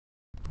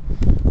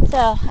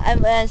So I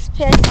was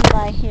passing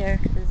by here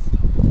because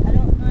I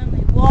don't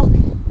normally walk.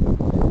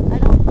 I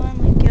don't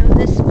normally go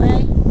this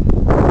way.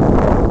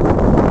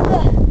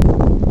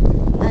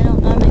 I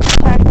don't normally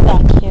park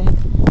back here,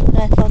 but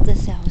I thought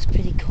this out was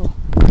pretty cool.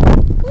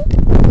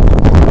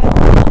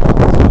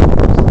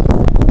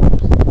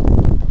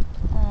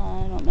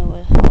 I don't know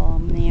what hall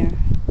I'm near.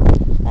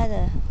 By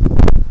the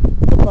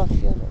football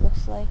field, it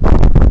looks like.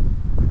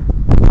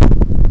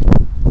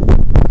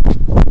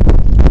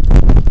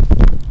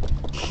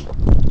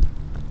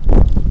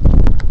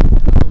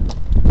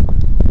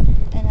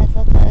 And I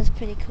thought that was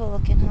pretty cool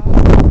looking, huh?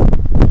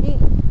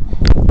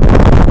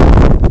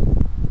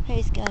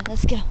 Praise God,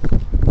 let's go.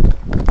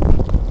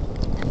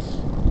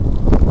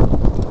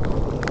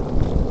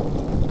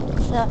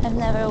 So I've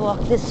never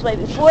walked this way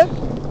before.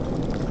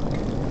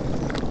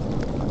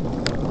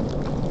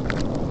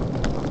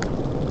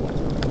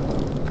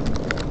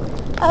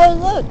 Oh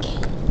look,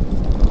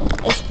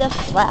 it's the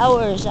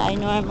flowers I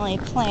normally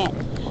plant.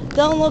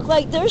 Don't look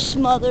like they're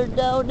smothered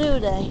though, do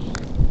they?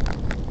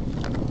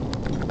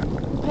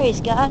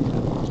 Praise God.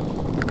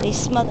 They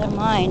smother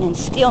mine and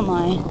steal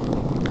mine.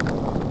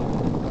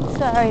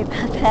 Sorry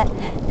about that.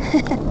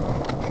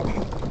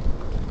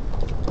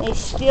 They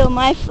steal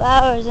my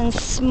flowers and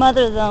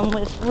smother them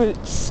with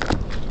roots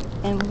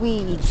and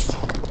weeds.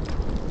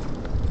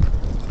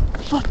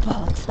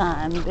 Football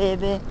time,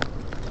 baby.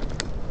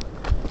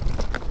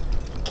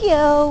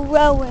 Go,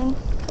 Rowan.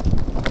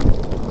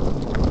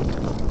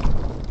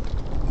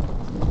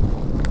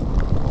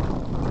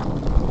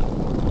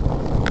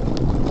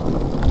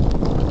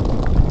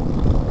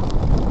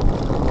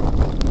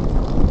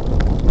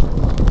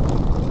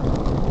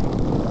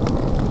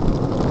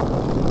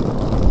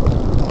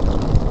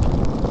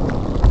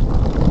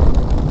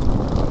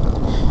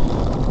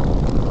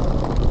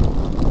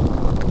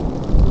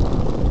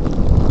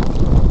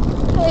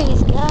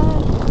 Praise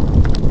God.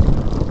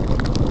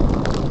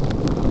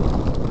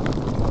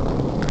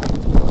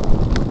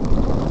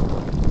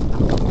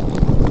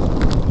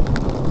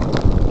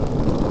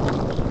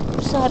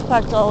 So I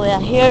parked all the way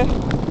out here,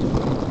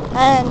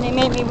 and they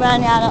made me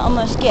run out of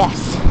almost gas.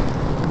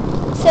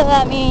 So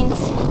that means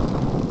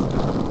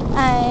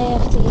I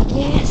have to get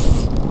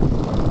gas.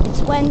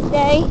 It's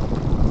Wednesday.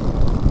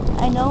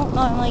 I don't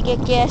normally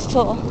get gas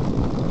till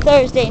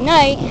Thursday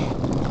night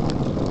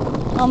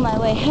on my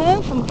way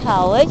home from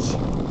college.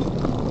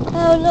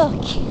 Oh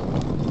look.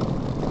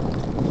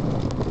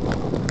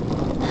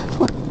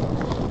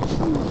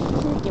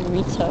 Freaking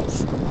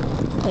retards.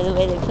 By the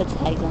way they put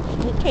tags on.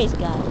 Praise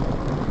God.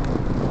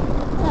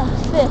 Oh,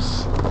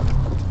 fish.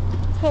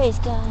 Praise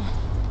God.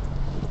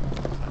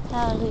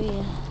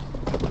 Hallelujah.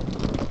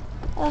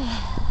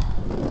 Oh.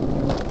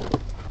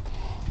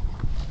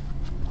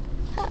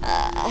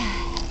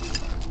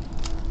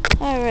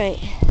 All right.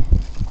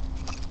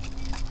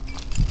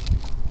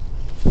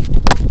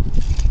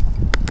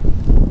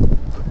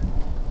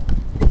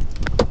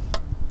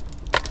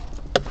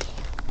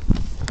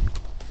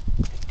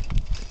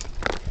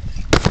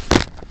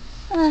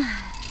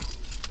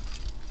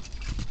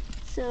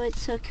 So it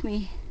took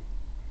me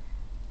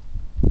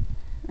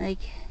like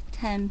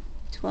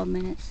 10-12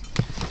 minutes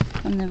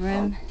from the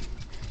room.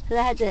 Cause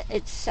I had to.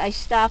 I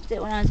stopped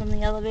it when I was on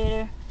the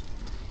elevator,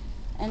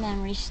 and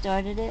then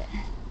restarted it.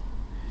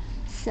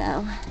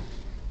 So,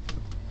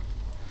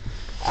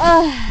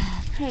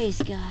 praise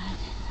God.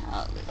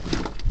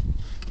 Hallelujah.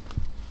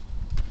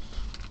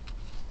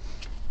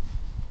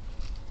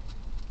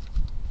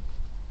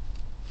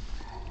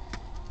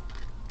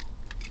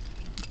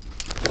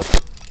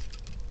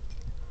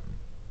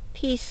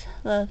 Peace,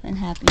 love, and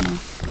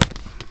happiness.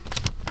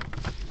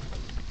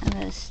 I'm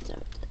gonna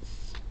start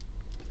this.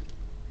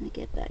 I'm gonna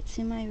get back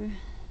to my room.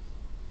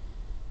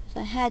 If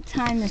I had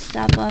time to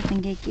stop off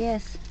and get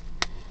gas,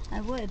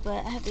 I would,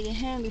 but I have to get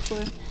home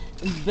before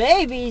the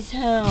baby's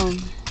home.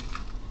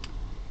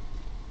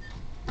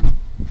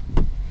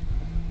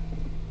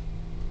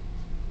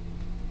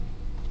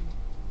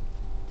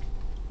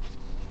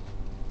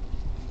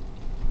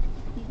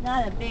 He's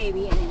not a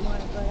baby anymore,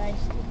 but I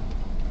still...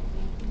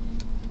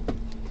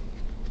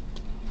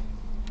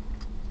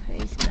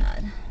 Praise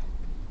God.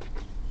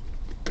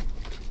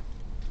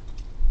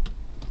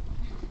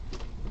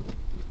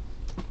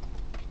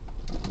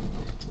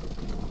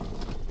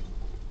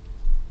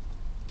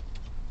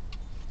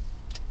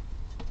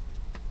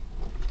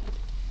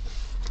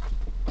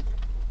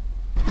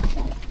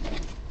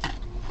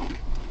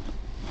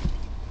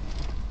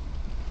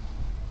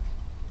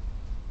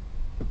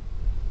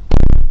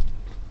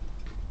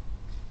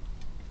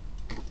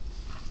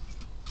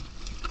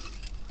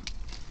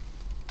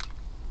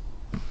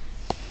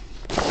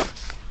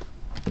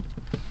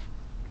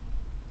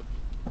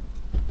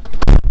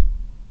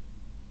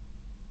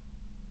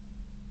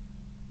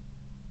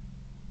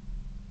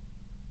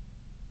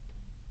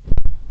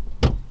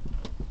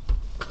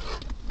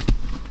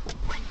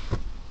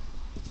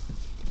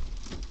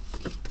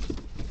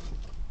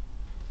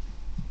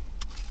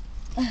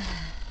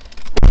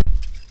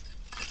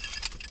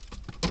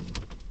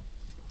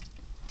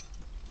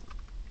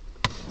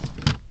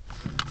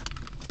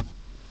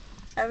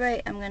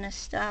 Alright, I'm going to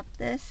stop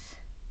this.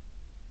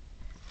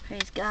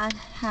 Praise God.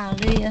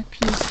 Hallelujah.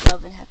 Peace,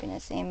 love, and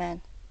happiness.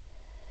 Amen.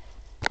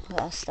 Well,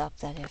 I'll stop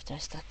that after I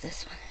stop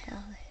this one.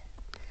 Hallelujah.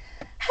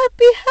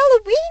 Happy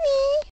Halloweeny!